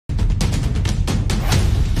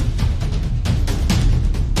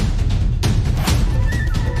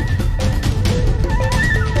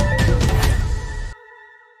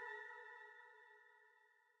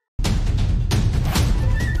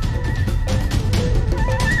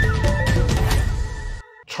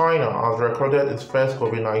China has recorded its first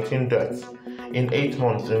COVID-19 deaths in 8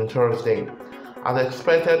 months on Thursday. As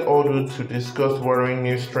expected, all due to discuss worrying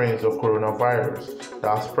new strains of coronavirus that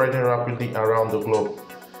are spreading rapidly around the globe.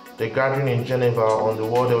 The gathering in Geneva on the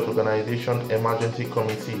World Health Organization Emergency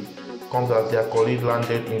Committee comes as their colleagues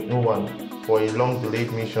landed in Wuhan for a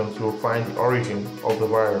long-delayed mission to find the origin of the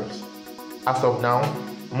virus. As of now,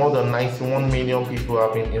 more than 91 million people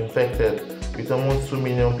have been infected, with almost 2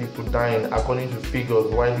 million people dying according to figures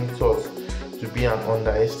widely thought to be an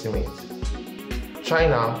underestimate.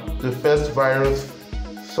 China, the first virus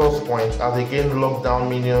source point, has again locked down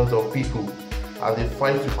millions of people as they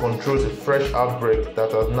fight to control the fresh outbreak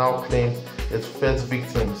that has now claimed its first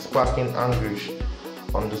victim, sparking anguish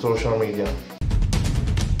on the social media.